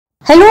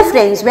Hello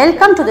friends,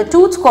 welcome to the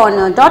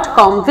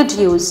toothcorner.com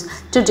videos.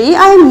 Today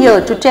I am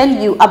here to tell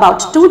you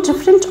about two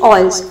different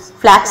oils,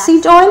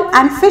 flaxseed oil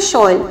and fish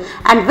oil,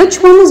 and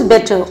which one is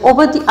better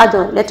over the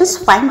other. Let us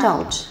find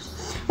out.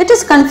 It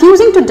is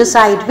confusing to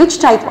decide which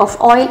type of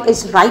oil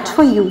is right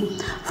for you.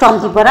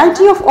 From the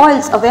variety of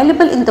oils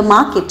available in the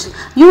market,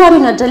 you are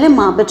in a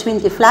dilemma between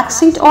the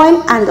flaxseed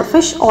oil and the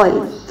fish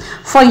oil.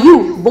 For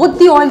you, both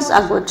the oils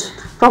are good,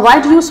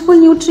 provide useful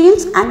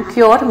nutrients and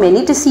cure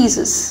many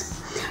diseases.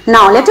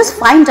 Now let us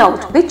find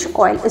out which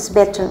oil is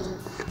better.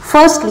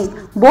 Firstly,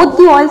 both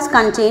the oils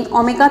contain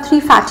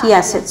omega-3 fatty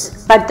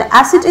acids, but the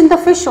acid in the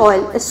fish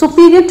oil is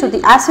superior to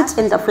the acids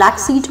in the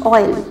flaxseed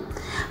oil.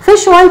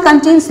 Fish oil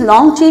contains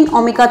long-chain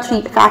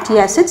omega-3 fatty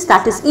acids,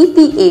 that is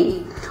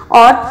EPA,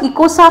 or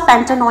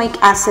eicosapentaenoic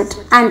acid,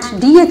 and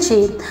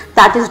DHA,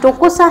 that is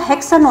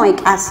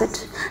docosahexaenoic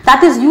acid,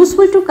 that is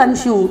useful to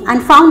consume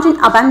and found in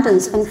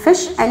abundance in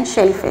fish and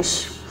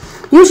shellfish.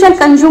 You shall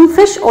consume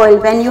fish oil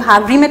when you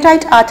have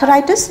rheumatoid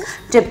arthritis,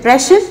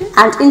 depression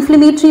and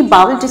inflammatory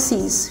bowel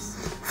disease.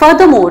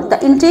 Furthermore, the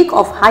intake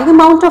of high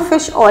amount of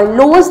fish oil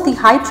lowers the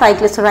high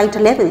triglyceride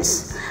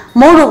levels.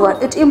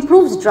 Moreover, it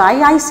improves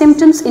dry eye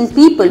symptoms in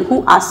people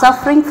who are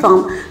suffering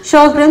from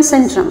Sjogren's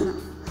syndrome.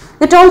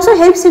 It also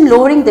helps in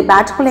lowering the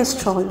bad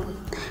cholesterol.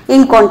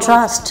 In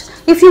contrast,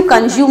 if you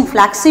consume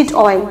flaxseed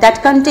oil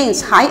that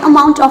contains high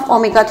amount of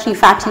omega-3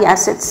 fatty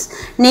acids,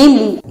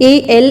 namely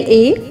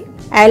ALA,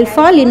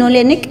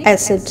 alpha-linolenic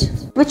acid,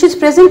 which is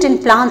present in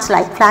plants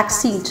like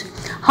flaxseed.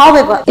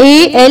 However,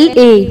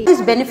 ALA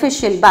is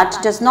beneficial but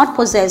does not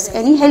possess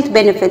any health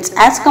benefits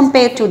as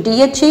compared to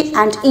DHA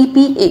and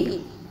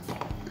EPA.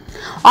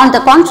 On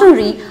the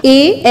contrary,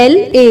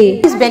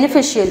 ALA is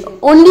beneficial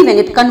only when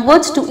it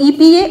converts to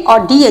EPA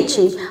or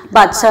DHA,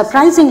 but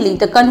surprisingly,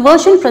 the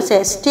conversion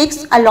process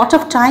takes a lot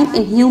of time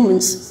in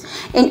humans.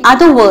 In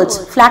other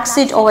words,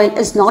 flaxseed oil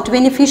is not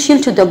beneficial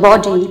to the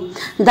body.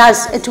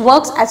 Thus, it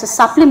works as a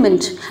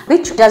supplement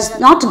which does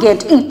not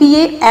get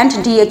EPA and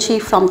DHA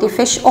from the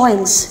fish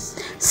oils.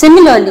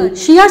 Similarly,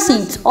 chia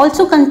seeds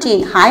also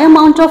contain high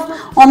amount of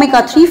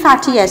omega-3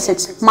 fatty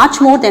acids,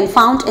 much more than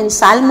found in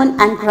salmon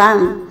and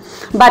gram.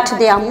 But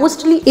they are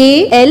mostly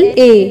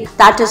ALA,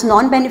 that is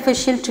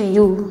non-beneficial to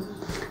you.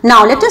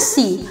 Now let us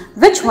see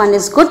which one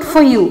is good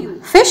for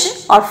you,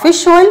 fish or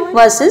fish oil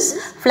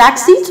versus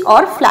flaxseed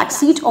or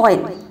flaxseed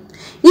oil.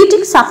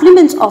 Eating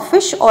supplements of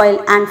fish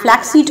oil and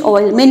flaxseed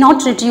oil may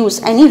not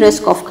reduce any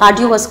risk of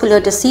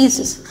cardiovascular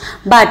diseases,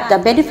 but the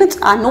benefits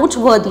are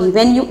noteworthy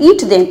when you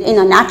eat them in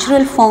a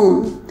natural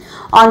form.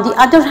 On the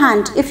other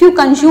hand, if you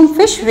consume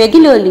fish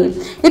regularly,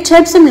 it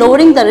helps in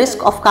lowering the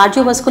risk of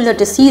cardiovascular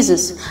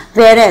diseases,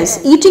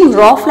 whereas eating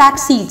raw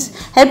flax seeds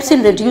helps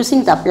in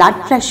reducing the blood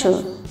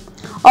pressure.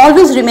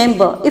 Always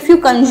remember, if you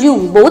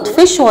consume both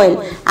fish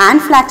oil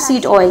and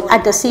flaxseed oil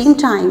at the same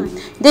time,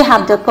 they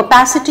have the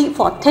capacity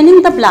for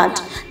thinning the blood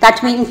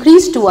that may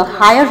increase to a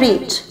higher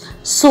rate.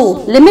 So,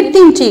 limit the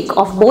intake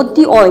of both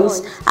the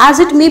oils as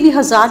it may be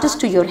hazardous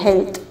to your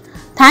health.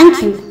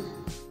 Thank you.